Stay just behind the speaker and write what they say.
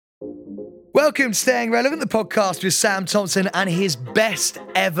Welcome to Staying Relevant, the podcast with Sam Thompson and his best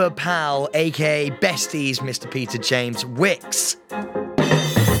ever pal, aka besties, Mr. Peter James Wicks.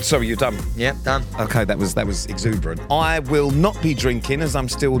 Sorry, you're done. Yep, done. Okay, that was exuberant. I will not be drinking, as I'm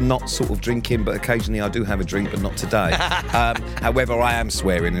still not sort of drinking, but occasionally I do have a drink, but not today. However, I am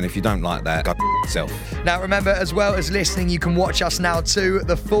swearing, and if you don't like that, go yourself. Now remember, as well as listening, you can watch us now too.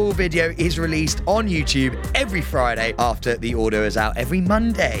 The full video is released on YouTube every Friday after the audio is out every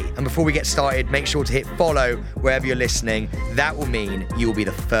Monday. And before we get started, make sure to hit follow wherever you're listening. That will mean you will be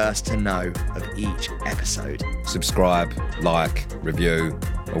the first to know of each episode. Subscribe, like, review,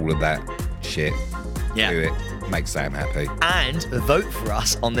 all of that shit. Yeah. Do it. Make Sam happy. And vote for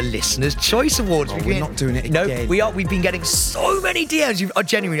us on the Listener's Choice Awards. We're not doing it again. No, we are. We've been getting so many DMs.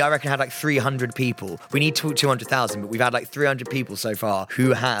 Genuinely, I reckon I had like 300 people. We need 200,000, but we've had like 300 people so far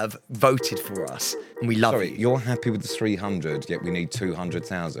who have voted for us. And we love Sorry, you. you're happy with the 300, yet we need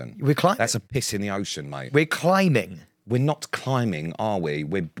 200,000. We're climbing. That's a piss in the ocean, mate. We're climbing. We're not climbing, are we?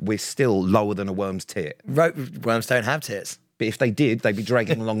 We're still lower than a worm's tit. Worms don't have tits. But if they did, they'd be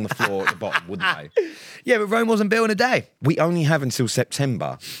dragging along the floor at the bottom, wouldn't they? Yeah, but Rome wasn't built in a day. We only have until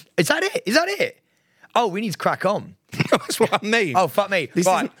September. Is that it? Is that it? Oh, we need to crack on. That's what I mean. Oh, fuck me.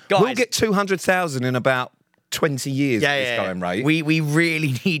 Right, guys. We'll get 200,000 in about 20 years at this going rate. We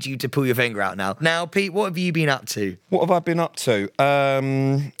really need you to pull your finger out now. Now, Pete, what have you been up to? What have I been up to?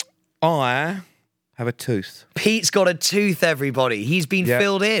 I have a tooth. Pete's got a tooth, everybody. He's been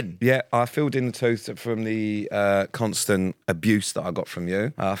filled in. Yeah, I filled in the tooth from the constant abuse that I got from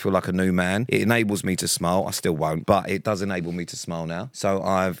you. I feel like a new man. It enables me to smile. I still won't, but it does enable me to smile now. So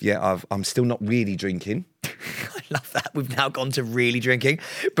I'm still not really drinking. I love that. We've now gone to really drinking.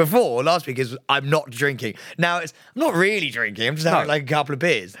 Before, last week, is I'm not drinking. Now I'm not really drinking. I'm just having like a couple of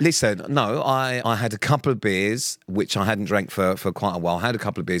beers. Listen, no, I had a couple of beers, which I hadn't drank for quite a while. I had a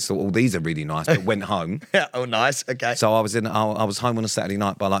couple of beers, thought, oh, these are really nice, but went home. Yeah, oh, nice. Okay. So I was home on a Saturday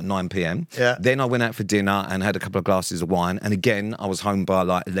night by like 9 p.m. Yeah. Then I went out for dinner and had a couple of glasses of wine. And again, I was home by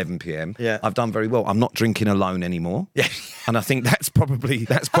like 11 p.m. Yeah. I've done very well. I'm not drinking alone anymore. Yeah. And I think that's probably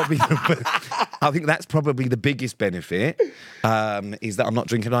I think that's probably the biggest benefit is that I'm not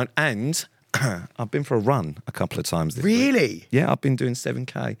drinking alone. And I've been for a run a couple of times this week. Really? Yeah, I've been doing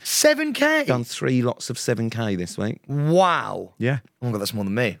 7K. 7K? Done 3 lots of 7K this week. Wow. Yeah. Oh my God, that's more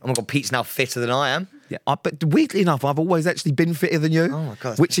than me. Oh my God, Pete's now fitter than I am. Yeah, but weirdly enough, I've always actually been fitter than you. Oh my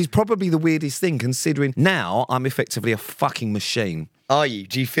God. Which is probably the weirdest thing, considering now I'm effectively a fucking machine. Are you?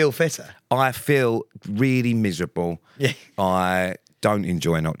 Do you feel fitter? I feel really miserable. Yeah. I don't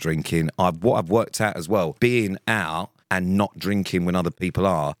enjoy not drinking. What I've worked out as well, being out and not drinking when other people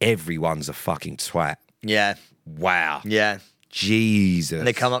are, everyone's a fucking twat. Yeah. Wow. Yeah. Jesus. And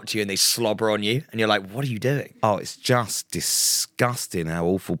they come up to you and they slobber on you and you're like, what are you doing? Oh, it's just disgusting how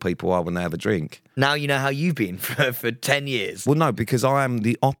awful people are when they have a drink. Now you know how you've been for 10 years. Well, no, because I am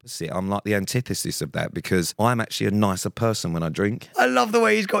the opposite. I'm like the antithesis of that because I'm actually a nicer person when I drink. I love the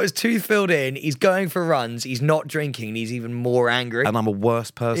way he's got his tooth filled in. He's going for runs. He's not drinking. And he's even more angry. And I'm a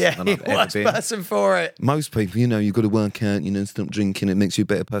worse person than I've ever worst been. person for it. Most people, you've got to work out, stop drinking. It makes you a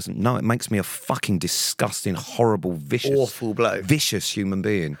better person. No, it makes me a fucking disgusting, horrible, vicious, awful bloke. Vicious human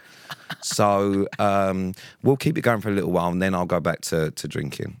being. So we'll keep it going for a little while and then I'll go back to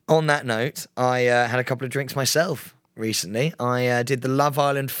drinking. On that note, I had a couple of drinks myself recently. I did the Love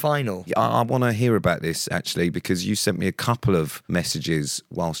Island final. Yeah, I want to hear about this, actually, because you sent me a couple of messages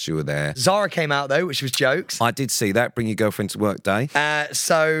whilst you were there. Zara came out, though, which was jokes. I did see that. Bring your girlfriend to work day.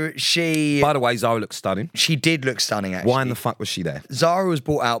 So she... By the way, Zara looks stunning. She did look stunning, actually. Why in the fuck was she there? Zara was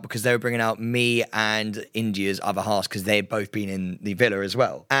brought out because they were bringing out me and India's other half because they had both been in the villa as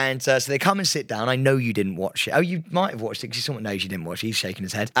well. And so they come and sit down. I know you didn't watch it. Oh, you might have watched it because someone knows you didn't watch it. He's shaking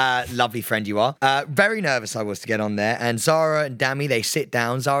his head. Lovely friend you are. Very nervous I was to get on there. And Zara and Dami, they sit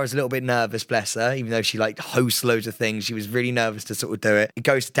down. Zara's a little bit nervous, bless her, even though she hosts loads of things. She was really nervous to sort of do it. It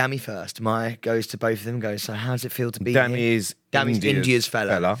goes to Dami first. Maya goes to both of them and goes, so how does it feel to be Dami here? is Dami's India's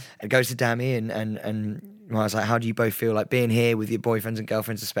fella. It goes to Dami and I was like, how do you both feel like being here with your boyfriends and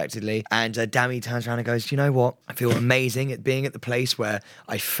girlfriends respectively? And Dami turns around and goes, do you know what? I feel amazing at being at the place where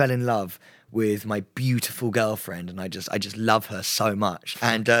I fell in love with my beautiful girlfriend and I just love her so much.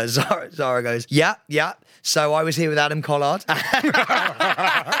 And Zara goes, yeah. So I was here with Adam Collard.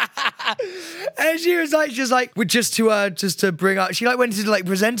 And she was like, well, just to bring up, she like went into like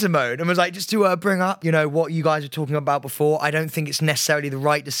presenter mode and was like, just to bring up, you know, what you guys were talking about before. I don't think it's necessarily the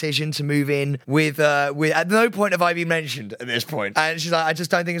right decision to move in with at no point have I been mentioned at this point. And she's like, I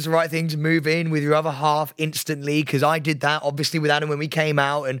just don't think it's the right thing to move in with your other half instantly, because I did that obviously with Adam when we came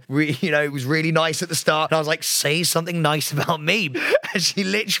out, and you know, it was really nice at the start. And I was like, say something nice about me. And she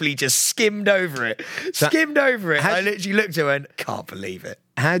literally just skimmed over it. I literally looked at her and can't believe it.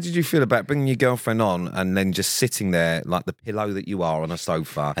 How did you feel about bringing your girlfriend on and then just sitting there like the pillow that you are on a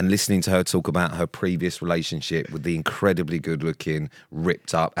sofa and listening to her talk about her previous relationship with the incredibly good-looking,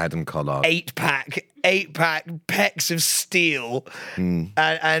 ripped-up Adam Collard? Eight-pack, pecs of steel, and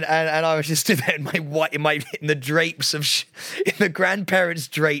I was just there in the drapes of in the grandparents'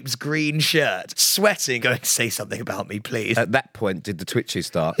 drapes green shirt, sweating, going, say something about me, please. At that point, did the twitches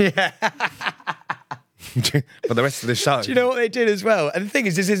start? Yeah. For the rest of the show. Do you know what they did as well? And the thing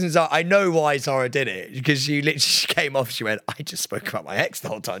is, this isn't Zara. I know why Zara did it, because she came off, she went, I just spoke about my ex the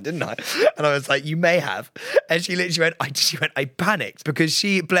whole time, didn't I? And I was like, you may have. And she literally went, I panicked, because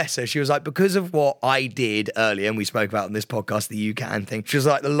she, bless her, she was like, because of what I did earlier, and we spoke about on this podcast, the You Can thing, she was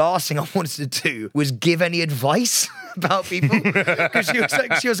like, the last thing I wanted to do was give any advice about people. Because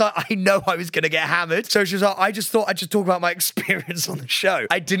she was like, I know I was going to get hammered. So she was like, I just thought I'd just talk about my experience on the show.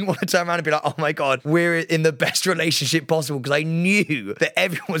 I didn't want to turn around and be like, oh my God, we're in the best relationship possible, because I knew that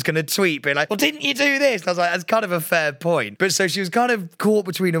everyone was going to tweet being like, well, didn't you do this? And I was like, that's kind of a fair point. But so she was kind of caught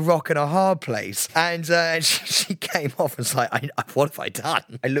between a rock and a hard place. And she came off and was like, what have I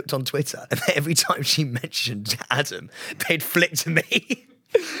done? I looked on Twitter, and every time she mentioned Adam, they'd flick to me.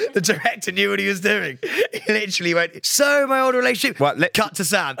 The director knew what he was doing. He literally went, so my old relationship, cut to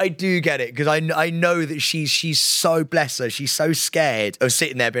Sam. I do get it, because I know that she's so, bless her, she's so scared of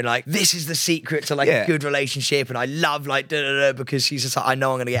sitting there being like, this is the secret to like a good relationship, and I love like da-da-da, because she's just like, I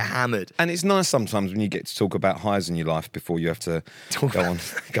know I'm going to get hammered. And it's nice sometimes when you get to talk about highs in your life before you have to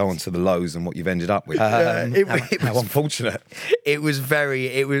go on to the lows and what you've ended up with. How unfortunate. It was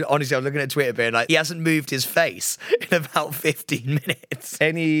honestly, I was looking at Twitter being like, he hasn't moved his face in about 15 minutes.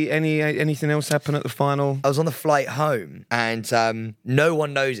 Anything else happen at the final? I was on the flight home, and no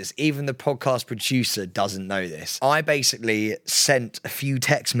one knows this. Even the podcast producer doesn't know this. I basically sent a few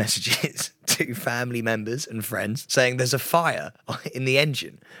text messages to family members and friends saying there's a fire in the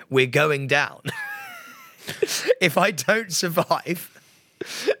engine. We're going down. If I don't survive,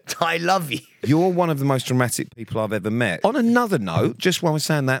 I love you. You're one of the most dramatic people I've ever met. On another note, just while we're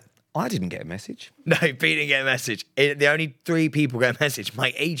saying that, I didn't get a message. No, Pete didn't get a message. The only 3 people got a message.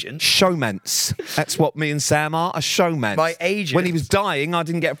 My agent. Showmans. That's what me and Sam are, a showman. My agent. When he was dying, I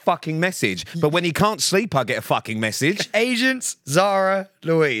didn't get a fucking message. But when he can't sleep, I get a fucking message. Agents, Zara,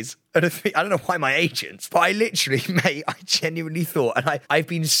 Louise. I don't know why my agents, but I literally, mate, I genuinely thought, and I've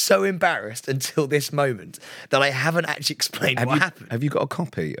been so embarrassed until this moment that I haven't actually explained what happened. Have you got a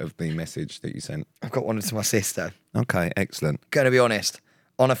copy of the message that you sent? I've got one to my sister. Okay, excellent. Gonna be honest.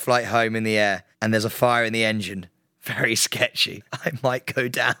 On a flight home in the air, and there's a fire in the engine. Very sketchy. I might go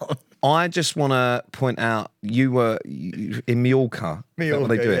down. I just want to point out, you were in Mallorca. Is that what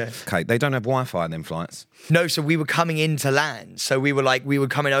they do? Yeah. Okay, they don't have Wi-Fi in them flights. No, so we were coming into land. So we were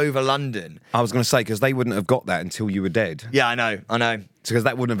coming over London. I was going to say, because they wouldn't have got that until you were dead. Yeah, I know. Because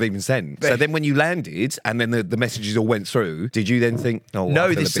that wouldn't have even sent. So then when you landed and then the messages all went through, did you then think, oh,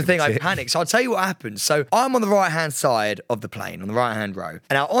 no, this is the thing, I panicked. So I'll tell you what happened. So I'm on the right-hand side of the plane, on the right-hand row.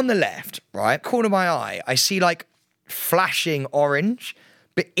 And now on the left, right, corner of my eye, I see like flashing orange,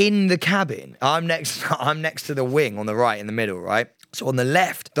 but in the cabin. I'm next to the wing on the right, in the middle, right? So on the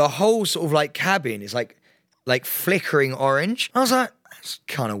left, the whole sort of like cabin is like flickering orange. I was like, that's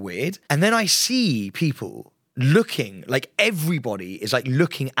kind of weird. And then I see people looking, like everybody is like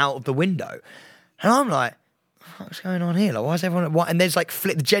looking out of the window. And I'm like, what's going on here? Like, why is everyone, what? And there's like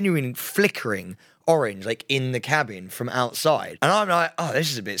the genuine flickering orange, like in the cabin from outside. And I'm like, oh, this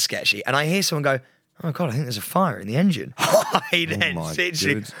is a bit sketchy. And I hear someone go, oh God, I think there's a fire in the engine. I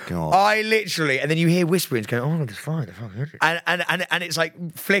literally, and then you hear whisperings going, oh, there's fire in the fucking engine. And it's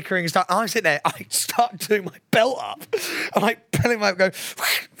like flickering and stuff. I sit there, I start doing my belt up. I'm like pelling my, go,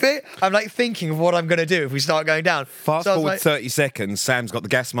 I'm like thinking of what I'm going to do if we start going down. Fast forward 30 seconds, Sam's got the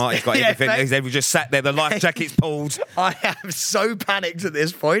gas mask, he's got everything. He's just sat there, the life jacket's pulled. I am so panicked at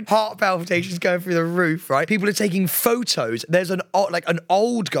this point. Heart palpitations going through the roof, right? People are taking photos. There's an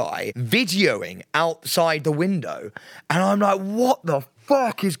old guy videoing outside the window. And I'm like, what the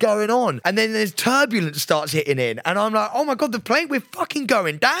fuck is going on? And then there's turbulence starts hitting in. And I'm like, oh my God, the plane, we're fucking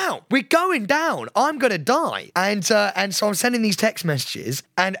going down. We're going down. I'm going to die. And so I'm sending these text messages.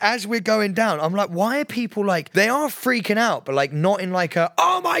 And as we're going down, I'm like, why are people like, they are freaking out, but like not in like a,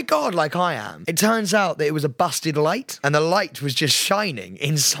 oh my God, like I am. It turns out that it was a busted light. And the light was just shining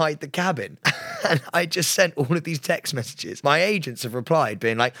inside the cabin. And I just sent all of these text messages. My agents have replied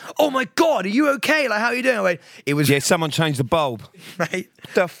being like, oh my God, are you okay? Like, how are you doing? I went, it was... Yeah, someone changed the bulb. Mate.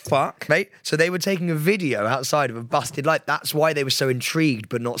 What the fuck? Mate, so they were taking a video outside of a busted light. That's why they were so intrigued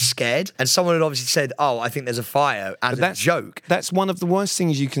but not scared. And someone had obviously said, oh, I think there's a fire as a joke. That's one of the worst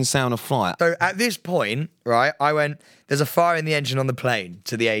things you can say on a flight. So at this point, right, I went, there's a fire in the engine on the plane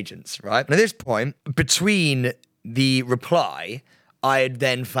to the agents, right? And at this point, between the reply, I had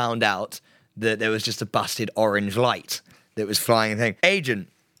then found out that there was just a busted orange light that was flying thing. Agent,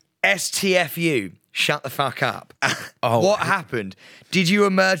 STFU, shut the fuck up. What happened? Did you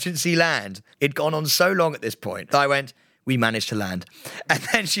emergency land? It'd gone on so long at this point. I went, we managed to land. And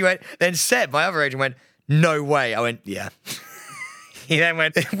then she went, then Seb, my other agent, went, no way. I went, yeah. He then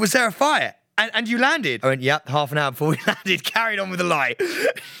went, was there a fire? And you landed? I went, yep, half an hour before we landed, carried on with the lie.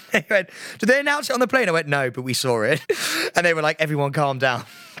 They went, did they announce it on the plane? I went, no, but we saw it. And they were like, everyone calm down.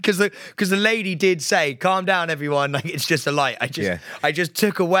 Because the lady did say, calm down, everyone, like it's just a light. I just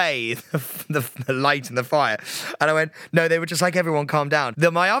took away the light and the fire. And I went, no, they were just like, everyone calm down.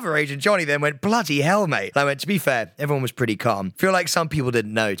 Then my other agent, Johnny, then went, bloody hell, mate. And I went, to be fair, everyone was pretty calm. Feel like some people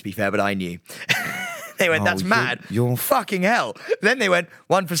didn't know, to be fair, but I knew. They went, that's mad. You're fucking hell. Then they went,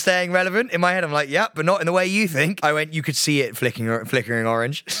 one for staying relevant. In my head, I'm like, yeah, but not in the way you think. I went, you could see it flickering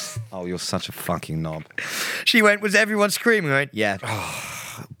orange. Oh, you're such a fucking knob. She went, was everyone screaming? I went, yeah.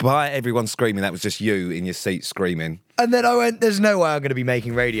 By everyone screaming, that was just you in your seat screaming. And then I went, there's no way I'm going to be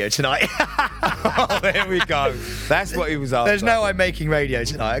making radio tonight. Oh, there we go. That's what he was after. There's no way I'm making radio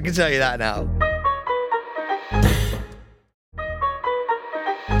tonight. I can tell you that now.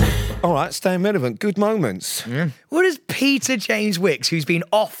 All right, staying relevant. Good moments. Yeah. What has Peter James Wicks, who's been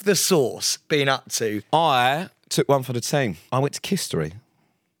off the sauce, been up to? I took one for the team. I went to KISSTORY.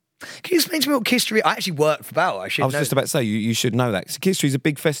 Can you explain to me what KISSTORY? I actually work for Bow. I was just about to say, you should know that. So KISSTORY is a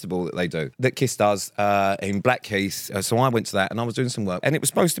big festival that they do, that KISS does in Blackheath. So I went to that and I was doing some work. And it was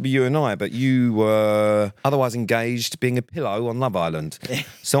supposed to be you and I, but you were otherwise engaged being a pillow on Love Island.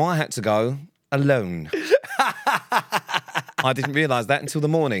 So I had to go alone. I didn't realise that until the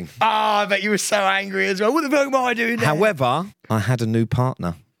morning. Oh, I bet you were so angry as well. What the fuck am I doing there? However, I had a new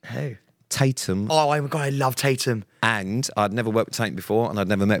partner. Who? Tatum. Oh my God, I love Tatum. And I'd never worked with Tatum before and I'd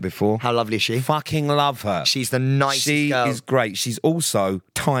never met before. How lovely is she? Fucking love her. She's the nicest girl. She is great. She's also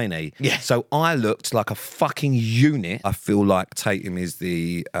tiny. Yeah. So I looked like a fucking unit. I feel like Tatum is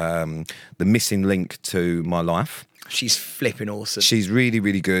the missing link to my life. She's flipping awesome. She's really,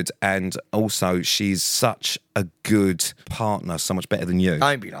 really good. And also, she's such a good partner, so much better than you.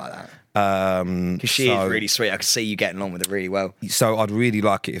 Don't be like that. Because she is really sweet. I can see you getting along with it really well. So I'd really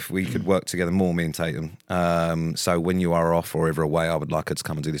like it if we could work together more, me and Tatum. So when you are off or ever away, I would like her to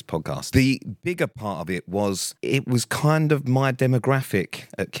come and do this podcast. The bigger part of it was kind of my demographic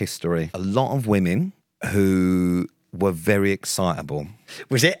at KISSTORY. A lot of women who were very excitable.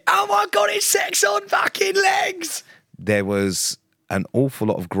 Was it, oh my God, it's sex on fucking legs? There was an awful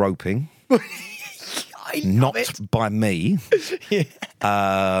lot of groping. Not by me. Yeah.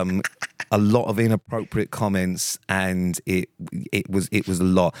 A lot of inappropriate comments, and it was a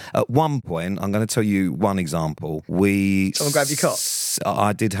lot. At one point, I'm going to tell you one example. Someone grabbed your cock?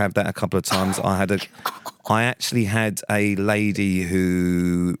 I did have that a couple of times. I actually had a lady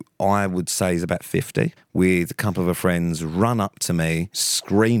who I would say is about 50 with a couple of her friends run up to me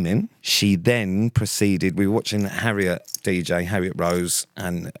screaming. She then proceeded, we were watching Harriet Rose,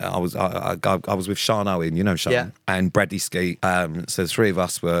 and I was with Sean Owen, you know Sean, yeah. And Bradley Skeet. So the three of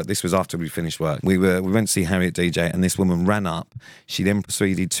us this was after we finished work. We went to see Harriet DJ, and this woman ran up. She then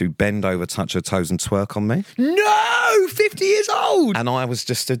proceeded to bend over, touch her toes and twerk on me. No, 50 years old. And I was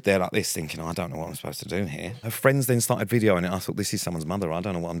just stood there like this thinking, I don't know what I'm supposed to do here. Her friends then started videoing it. I thought, this is someone's mother. I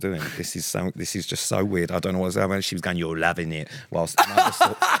don't know what I'm doing. This is just so weird. I don't know what's happening. She was going, you're loving it. Whilst I just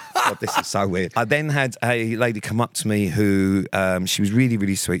thought, God, this is so weird. I then had a lady come up to me who, she was really,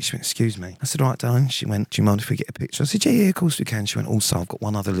 really sweet. She went, excuse me. I said, all right, darling. She went, do you mind if we get a picture? I said, yeah, of course we can. She went, also, I've got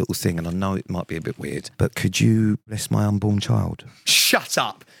one other little thing, and I know it might be a bit weird, but could you bless my unborn child? Shut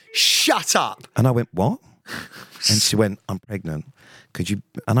up. Shut up. And I went, what? And she went, I'm pregnant. Could you?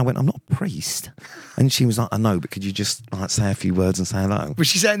 And I went, I'm not a priest. And she was like, I know, but could you just like say a few words and say hello? Was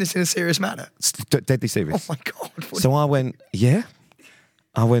she saying this in a serious manner? Deadly serious. Oh my God. So I went, yeah.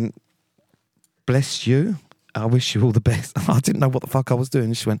 I went, bless you. I wish you all the best. I didn't know what the fuck I was doing.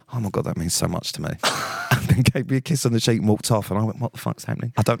 And she went, oh my God, that means so much to me. And then gave me a kiss on the cheek and walked off. And I went, what the fuck's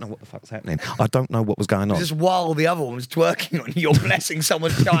happening? I don't know what the fuck's happening. I don't know what was going on. Just while the other one was twerking on you, you're blessing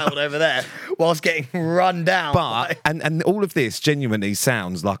someone's child over there whilst getting run down. But, and all of this genuinely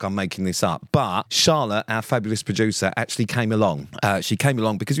sounds like I'm making this up. But Charlotte, our fabulous producer, actually came along. She came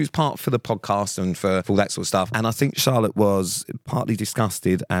along because it was part for the podcast and for all that sort of stuff. And I think Charlotte was partly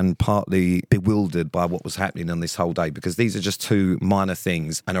disgusted and partly bewildered by what was happening on this whole day, because these are just two minor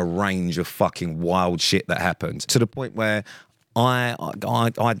things and a range of fucking wild shit that happened, to the point where I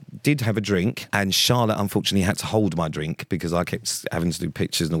did have a drink, and Charlotte unfortunately had to hold my drink because I kept having to do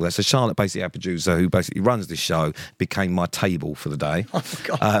pictures and all that. So Charlotte, basically our producer, who basically runs this show, became my table for the day. Oh,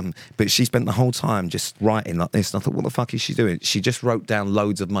 God. But she spent the whole time just writing like this, and I thought, what the fuck is she doing? She just wrote down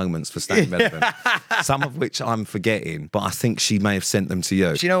loads of moments for Staying Relevant, some of which I'm forgetting, but I think she may have sent them to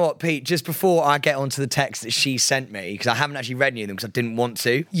you. Do you know what, Pete? Just before I get onto the text that she sent me, because I haven't actually read any of them because I didn't want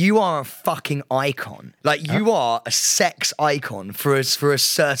to, you are a fucking icon. Like, you are a sex icon for a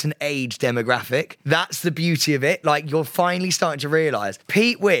certain age demographic. That's the beauty of it. Like, you're finally starting to realise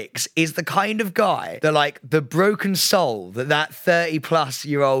Pete Wicks is the kind of guy that, like, the broken soul that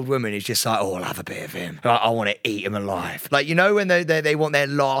 30-plus-year-old woman is just like, oh, I'll have a bit of him. I want to eat him alive. Like, you know when they want their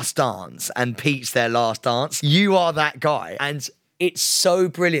last dance and Pete's their last dance? You are that guy. And it's so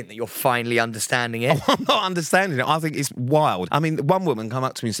brilliant that you're finally understanding it. I'm not understanding it. I think it's wild. I mean, one woman come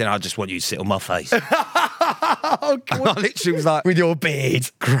up to me and said, I just want you to sit on my face. Oh, God. I literally was like, with your beard.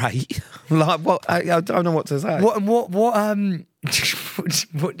 Great. Like, what? I don't know what to say.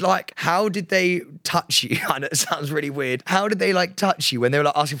 Like, how did they touch you? I know it sounds really weird. How did they, like, touch you when they were,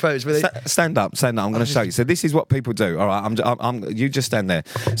 like, asking photos? Were they... Stand up. I'm going to show you. So this is what people do. All right, you just stand there.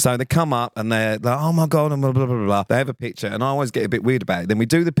 So they come up and they're like, oh my God, and blah, blah, blah, blah. They have a picture, and I always get a bit weird about it. Then we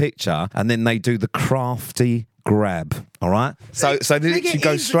do the picture, and then they do the crafty grab. All right. So they literally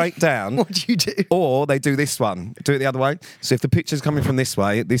go straight down. What do you do? Or they do this one. Do it the other way. So if the picture's coming from this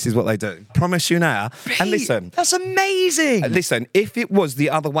way, this is what they do. Promise you now. Pete, and listen. That's amazing. Listen, if it was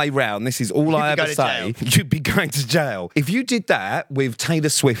the other way round, this is all I ever say, you'd be going to jail. If you did that with Taylor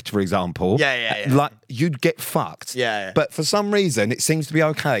Swift, for example, like, you'd get fucked. Yeah. But for some reason, it seems to be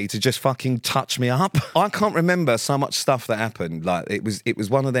okay to just fucking touch me up. I can't remember so much stuff that happened. Like, it was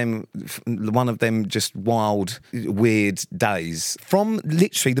one of them just wild, weird days. From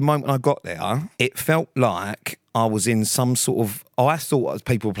literally the moment I got there, it felt like I was in some sort of... I thought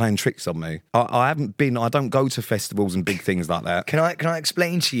people were playing tricks on me. I don't go to festivals and big things like that. Can I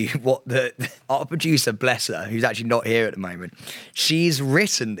explain to you what our producer, bless her, who's actually not here at the moment, she's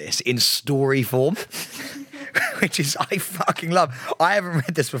written this in story form. Which is, I fucking love. I haven't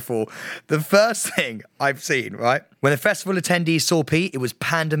read this before. The first thing I've seen, right? When the festival attendees saw Pete, it was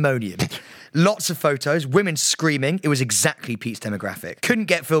pandemonium. Lots of photos, women screaming. It was exactly Pete's demographic. Couldn't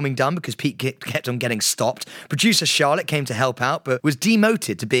get filming done because Pete kept on getting stopped. Producer Charlotte came to help out, but was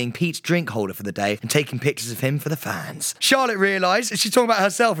demoted to being Pete's drink holder for the day and taking pictures of him for the fans. Charlotte realised, she's talking about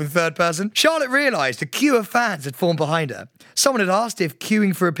herself in third person, Charlotte realised a queue of fans had formed behind her. Someone had asked if she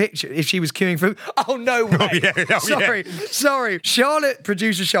was queuing for... Oh, no way. Sorry.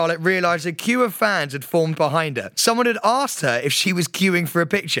 Producer Charlotte realised a queue of fans had formed behind her. Someone had asked her if she was queuing for a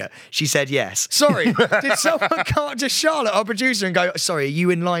picture. She said yes. Sorry, did someone come up to Charlotte, our producer, and go, sorry, are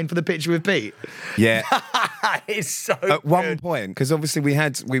you in line for the picture with Pete? Yeah. It's so At one point, because obviously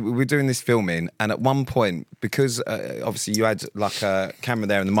we were doing this filming, and at one point, because obviously you had like a camera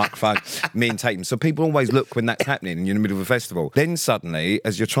there and the microphone, me and Tatum, so people always look when that's happening and you're in the middle of a festival. Then suddenly,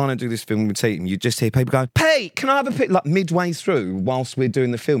 as you're trying to do this film with Tatum, you just hear people go, Pete, can I have a picture? Like midway through, whilst we're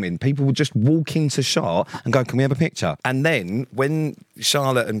doing the filming, people would just walk into shot and go, can we have a picture? And then when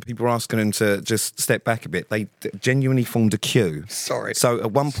Charlotte and people were asking him to just step back a bit, they genuinely formed a queue. Sorry. So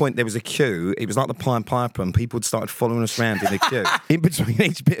at one point there was a queue. It was like the Pied Piper, and people had started following us around in the queue. In between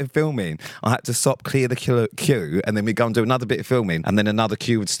each bit of filming, I had to stop, clear the queue, and then we'd go and do another bit of filming, and then another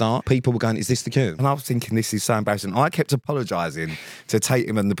queue would start. People were going, is this the queue? And I was thinking, this is so embarrassing. I kept apologising to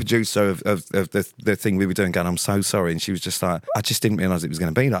Tatum and the producer of the thing we were doing, going, I'm so sorry. And she was just like, I just didn't realise it was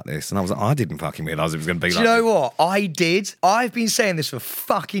going to be like this. And I was like, I didn't fucking realise it was going to be like this. Do you know what? I did. I've been saying this for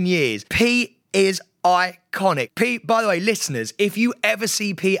fucking years. Pete is iconic. Pete, by the way, listeners, if you ever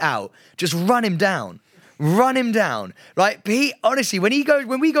see Pete out, just run him down. Run him down. Like, Pete, honestly, when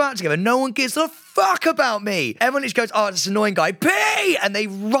we go out together, no one gives a fuck about me. Everyone just goes, oh, it's an annoying guy. Pete! And they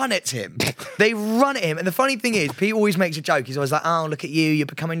run at him. They run at him. And the funny thing is, Pete always makes a joke. He's always like, oh, look at you. You're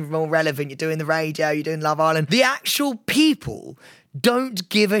becoming more relevant. You're doing the radio. You're doing Love Island. The actual people don't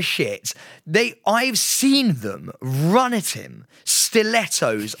give a shit. I've seen them run at him,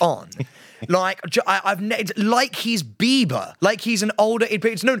 stilettos on. Like like he's Bieber, like he's an older.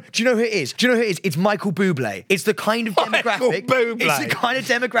 No, do you know who it is? It's Michael Bublé. It's the kind of demographic. It's the kind of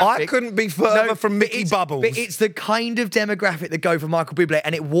demographic. I couldn't be further from Mickey Bubbles. But it's the kind of demographic that go for Michael Bublé,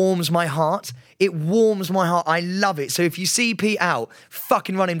 and it warms my heart. It warms my heart. I love it. So if you see Pete out,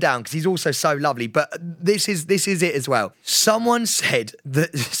 fucking run him down because he's also so lovely. But this is it as well. Someone said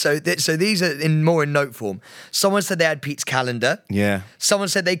that. So these are in note form. Someone said they had Pete's calendar. Yeah. Someone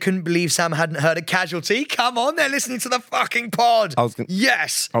said they couldn't believe Sam hadn't heard a Casualty. Come on, they're listening to the fucking pod.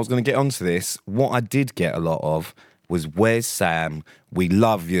 Yes. I was going to get onto this. What I did get a lot of was, where's Sam? We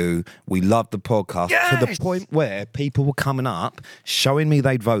love you. We love the podcast. Yes! To the point where people were coming up, showing me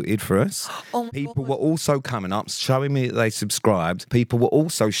they'd voted for us. Oh, people were also coming up, showing me that they subscribed. People were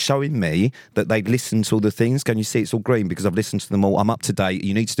also showing me that they'd listened to all the things. Can you see it's all green? Because I've listened to them all. I'm up to date.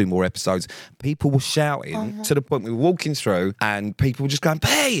 You need to do more episodes. People were shouting to the point we were walking through and people were just going,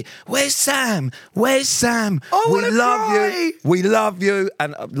 hey, where's Sam? Where's Sam? We love you. We love you.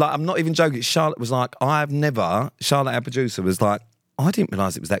 And like, I'm not even joking. Charlotte was like, Charlotte, our producer, was like, I didn't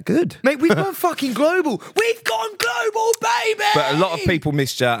realise it was that good. Mate, we've gone fucking global. We've gone global, baby! But a lot of people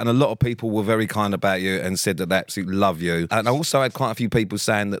missed you, and a lot of people were very kind about you and said that they absolutely love you. And I also had quite a few people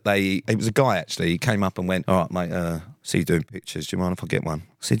saying that it was a guy actually, he came up and went, all right, mate, see you doing pictures, do you mind if I get one?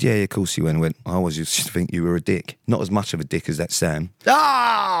 I said, yeah, of course you went. I always used to think you were a dick. Not as much of a dick as that Sam.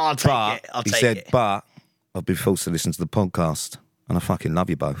 I'll take it. He said, but I've been forced to listen to the podcast, and I fucking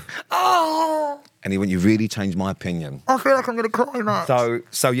love you both. Oh! And he went, you really changed my opinion. I feel like I'm going to cry, Matt.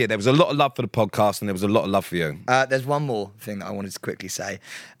 So yeah, there was a lot of love for the podcast and there was a lot of love for you. There's one more thing that I wanted to quickly say.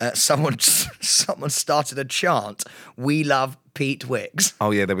 Someone started a chant, we love Pete Wicks.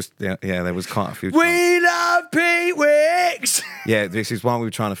 Oh yeah, there was quite a few. We love Pete Wicks! Yeah, this is while we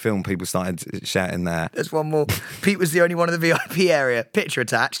were trying to film, people started shouting that. There's one more. Pete was the only one in the VIP area. Picture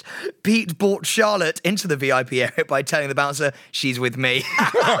attached. Pete brought Charlotte into the VIP area by telling the bouncer, she's with me.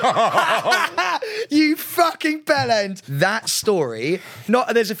 You fucking bellend. That story,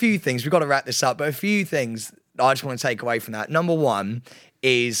 there's a few things, we've got to wrap this up, but a few things I just want to take away from that. Number one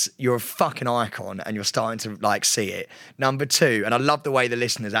is you're a fucking icon and you're starting to like see it. Number two, and I love the way the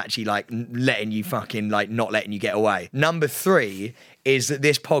listeners actually like letting you fucking like not letting you get away. Number three is that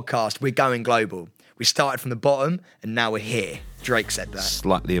this podcast, we're going global. We started from the bottom and now we're here. Drake said that.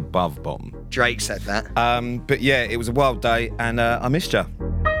 Slightly above bottom. Drake said that. But yeah, it was a wild day and I missed you.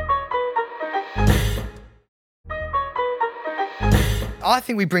 I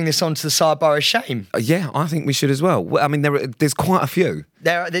think we bring this on to the sidebar of shame. Yeah, I think we should as well. I mean, there's quite a few.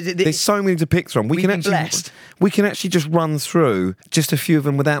 There's so many to pick from. We can actually just run through just a few of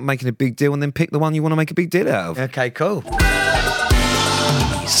them without making a big deal and then pick the one you want to make a big deal out of. Okay, cool.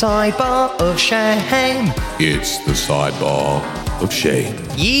 Sidebar of shame. It's the sidebar of shame.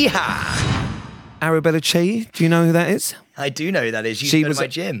 Yeehaw! Arabella Chi, do you know who that is? I do know who that is. She was at my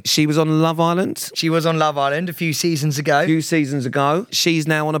gym. She was on Love Island. She was on Love Island a few seasons ago. She's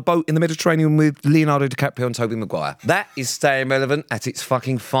now on a boat in the Mediterranean with Leonardo DiCaprio and Tobey Maguire. That is staying relevant at its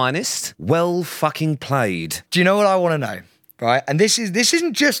fucking finest. Well fucking played. Do you know what I want to know? Right, and this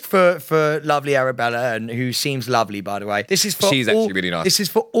isn't just for lovely Arabella, and who seems lovely, by the way. This is for She's actually really nice. This is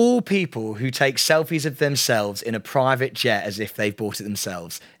for all people who take selfies of themselves in a private jet as if they've bought it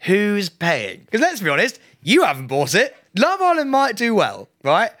themselves. Who's paying? Because let's be honest, you haven't bought it. Love Island might do well,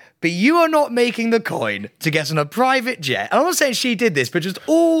 right? But you are not making the coin to get on a private jet. And I'm not saying she did this, but just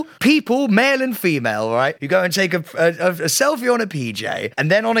all people, male and female, right, who go and take a selfie on a PJ and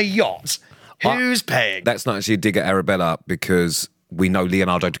then on a yacht. Who's paying? That's not actually a dig at Arabella because we know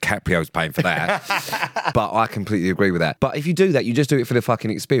Leonardo DiCaprio's paying for that. But I completely agree with that. But if you do that, you just do it for the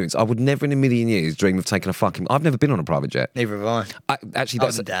fucking experience. I would never in a million years dream of taking a fucking... I've never been on a private jet. Neither have I. Actually,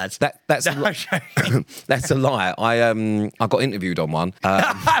 that's a dad's. That's a lie. I got interviewed on one.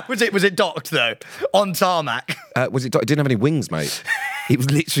 Was it docked though? On tarmac? Was it docked? It didn't have any wings, mate. It was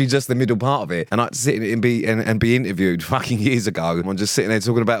literally just the middle part of it. And I had to sit and be interviewed fucking years ago. I'm just sitting there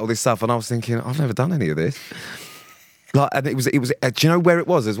talking about all this stuff. And I was thinking, I've never done any of this. Like, and it was. Do you know where it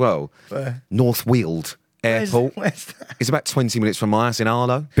was as well? Where? North Weald Airport. Where's that? It's about 20 minutes from my house in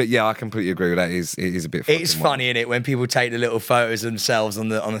Arlo. But yeah, I completely agree with that. It is a bit fucking It's funny, isn't it, when people take the little photos of themselves on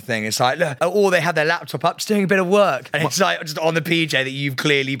the thing. It's like, look, or they have their laptop up, just doing a bit of work. And it's like just on the PJ that you've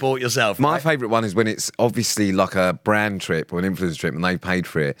clearly bought yourself. My right? favourite one is when it's obviously like a brand trip or an influencer trip and they paid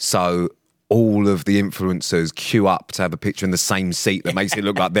for it. So all of the influencers queue up to have a picture in the same seat that makes it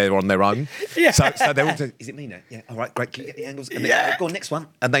look like they're on their own. Yeah. So they're all saying, is it me now? Yeah, all right, great. Can you get the angles? And then, go on, next one.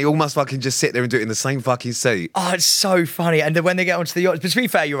 And they all must fucking just sit there and do it in the same fucking seat. Oh, it's so funny. And then when they get onto the yacht, but to be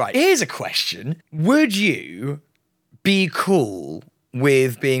fair, you're right. Here's a question. Would you be cool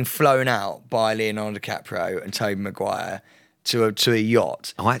with being flown out by Leonardo DiCaprio and Tobey Maguire to a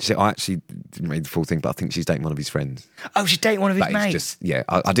yacht? I actually didn't read the full thing, but I think she's dating one of his friends. Oh, she's dating one of his That mates. is just,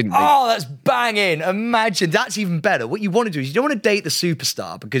 I didn't read. Oh, that's banging. Imagine. That's even better. What you want to do is you don't want to date the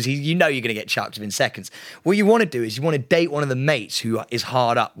superstar because you know you're going to get chucked within seconds. What you want to do is you want to date one of the mates who is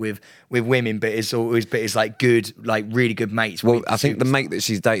hard up with women, but is like good, like really good mates. Well, I think the mate that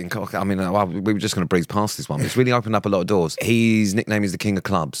she's dating, I mean, we were just going to breeze past this one. It's really opened up a lot of doors. His nickname is the King of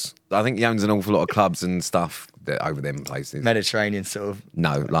Clubs. I think he owns an awful lot of clubs and stuff over them places. Mediterranean sort of.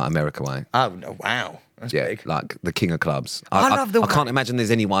 No, like America way. Oh, no, wow. That's big. Like the King of Clubs. I love the I can't imagine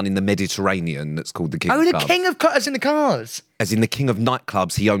there's anyone in the Mediterranean that's called the King of the Clubs. King of Clubs, as in the cars. As in the King of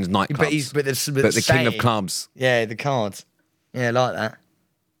Nightclubs, he owns nightclubs. But the King of Clubs. Yeah, the cards. Yeah, I like that.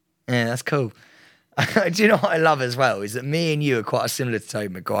 Yeah, that's cool. Do you know what I love as well? Is that me and you are quite similar to Tobey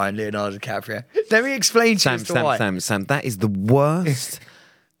Maguire and Leonardo DiCaprio. Let me explain to you as to why. Sam, that is the worst.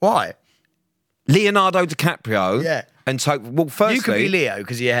 Why? Leonardo DiCaprio. Yeah. And well, firstly, You could be Leo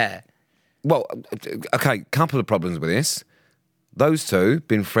because of your hair. Well, okay, couple of problems with this. Those two,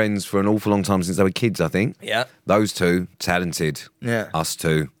 been friends for an awful long time since they were kids, I think. Yeah. Those two, talented. Yeah. Us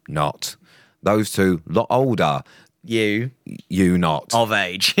two, not. Those two, lot older. You Not. of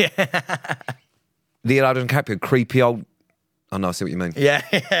age. Yeah. Leonardo DiCaprio, creepy old... Oh, no, I see what you mean. Yeah,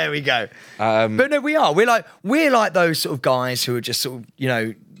 there we go. But no, we are. We're like those sort of guys who are just sort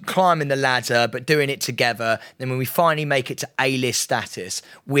of, climbing the ladder, but doing it together. Then when we finally make it to A-list status,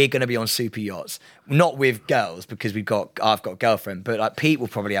 we're going to be on super yachts. Not with girls, because I've got a girlfriend, but like Pete will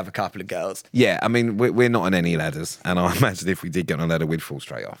probably have a couple of girls. Yeah, I mean, we're not on any ladders. And I imagine if we did get on a ladder, we'd fall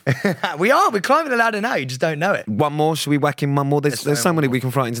straight off. We're climbing the ladder now, you just don't know it. One more, should we whack in one more? There's so many we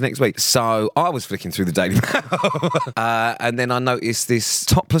can throw into next week. So I was flicking through the Daily Mail and then I noticed this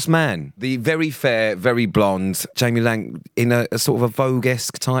topless man, the very fair, very blonde Jamie Lang in a sort of a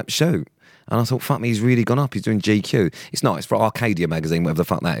Vogue-esque type shoot. And I thought, fuck me, he's really gone up. He's doing GQ. It's not. It's for Arcadia magazine, whatever the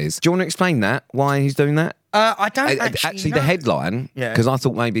fuck that is. Do you want to explain that? Why he's doing that? I don't actually know. The headline, Yeah. because I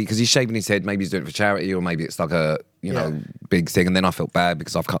thought maybe, because he's shaving his head, maybe he's doing it for charity, or maybe it's like a, big thing. And then I felt bad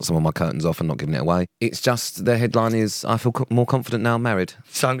because I've cut some of my curtains off and not giving it away. It's just, the headline is, I feel more confident now I'm married.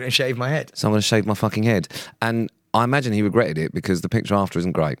 So I'm going to shave my head. So I'm going to shave my fucking head. And I imagine he regretted it because the picture after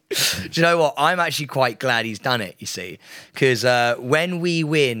isn't great. Do you know what? I'm actually quite glad he's done it, you see. Because when we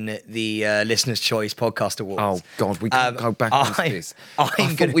win the Listener's Choice Podcast Awards... Oh, God, we can't go back on this. I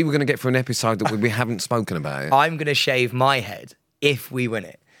thought we were going to get through an episode that we haven't spoken about it. I'm going to shave my head if we win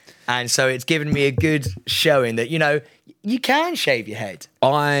it. And so it's given me a good showing that, you can shave your head.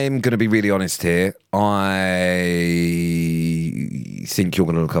 I'm going to be really honest here. I think you're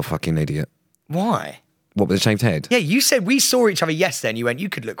going to look a fucking idiot. Why? What, with a shaved head? Yeah, you said we saw each other yesterday and you went, you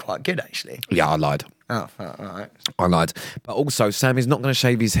could look quite good, actually. Yeah, I lied. Oh, all right. I lied. But also, Sam is not going to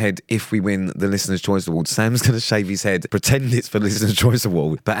shave his head if we win the Listener's Choice Award. Sam's going to shave his head, pretend it's for the Listener's Choice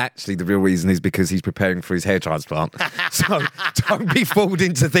Award. But actually, the real reason is because he's preparing for his hair transplant. So don't be fooled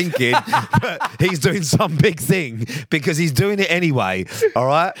into thinking that he's doing some big thing, because he's doing it anyway. All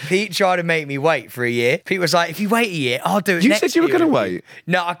right? Pete tried to make me wait for a year. Pete was like, if you wait a year, I'll do it You next said you were year." going to wait.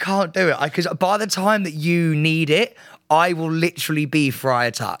 No, I can't do it. Because by the time that you need it, I will literally be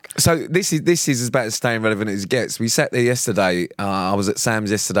Friar Tuck. So this is about as staying relevant as it gets. We sat there yesterday. I was at Sam's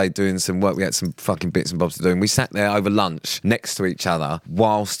yesterday doing some work. We had some fucking bits and bobs to do. And we sat there over lunch next to each other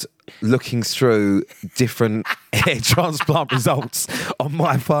whilst looking through different hair transplant results on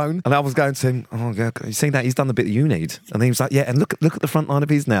my phone. And I was going to him, oh, God, you see that? He's done the bit that you need. And then he was like, yeah, and look at the front line of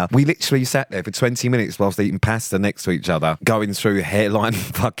his now. We literally sat there for 20 minutes whilst eating pasta next to each other, going through hairline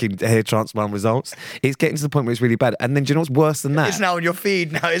fucking hair transplant results. It's getting to the point where it's really bad. And then do you know what's worse than that? It's now on your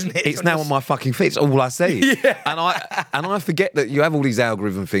feed now, isn't it? It's now on my fucking feed. It's all I see. Yeah. And I forget that you have all these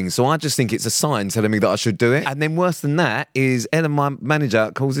algorithm things, so I just think it's a sign telling me that I should do it. And then worse than that is Ellen, my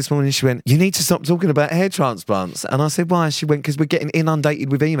manager, calls this morning and she went, you need to stop talking about hair transplants. And I said, why? She went, because we're getting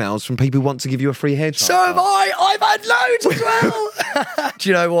inundated with emails from people who want to give you a free hair transplant. So have I. I've had loads as well. Do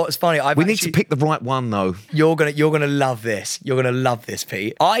you know what's funny? We need to pick the right one, though. You're gonna love this. You're gonna love this,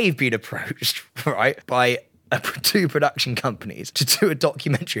 Pete. I've been approached, right, by two production companies to do a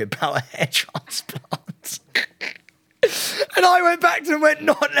documentary about a hair transplant. And I went back to them and went,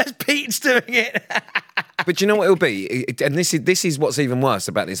 not unless Pete's doing it. But you know what it'll be? And this is what's even worse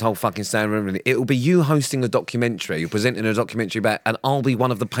about this whole fucking stand-room. It'll be you hosting a documentary, you're presenting a documentary about, and I'll be one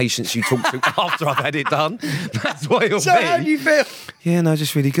of the patients you talk to after I've had it done. That's what it'll be. So how do you feel? Yeah, no,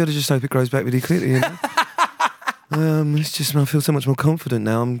 just really good. I just hope it grows back really clearly, you know? It's just, I feel so much more confident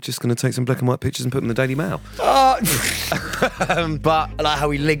now. I'm just going to take some black and white pictures and put them in the Daily Mail. But I like how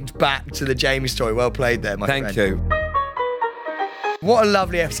we linked back to the Jamie story. Well played there, my friend. Thank you. What a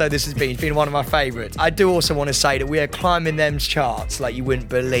lovely episode this has been. It's been one of my favourites. I do also want to say that we are climbing them charts like you wouldn't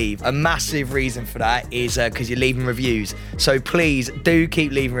believe. A massive reason for that is because you're leaving reviews. So please do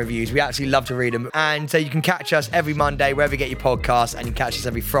keep leaving reviews. We absolutely love to read them. And you can catch us every Monday wherever you get your podcasts, and you can catch us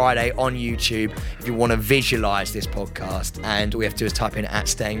every Friday on YouTube if you want to visualise this podcast. And all you have to do is type in at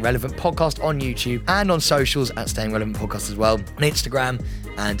Staying Relevant Podcast on YouTube and on socials at Staying Relevant Podcast as well, on Instagram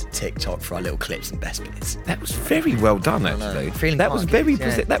and TikTok for our little clips and best bits. That was very well done, actually. Feeling that was very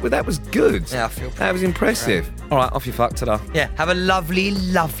that was good. Yeah, I feel that was impressive. All right, off you fuck. Ta-da. Yeah, have a lovely,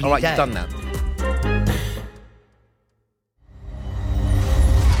 lovely All right, day. you've done that.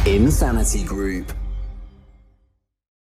 Insanity Group.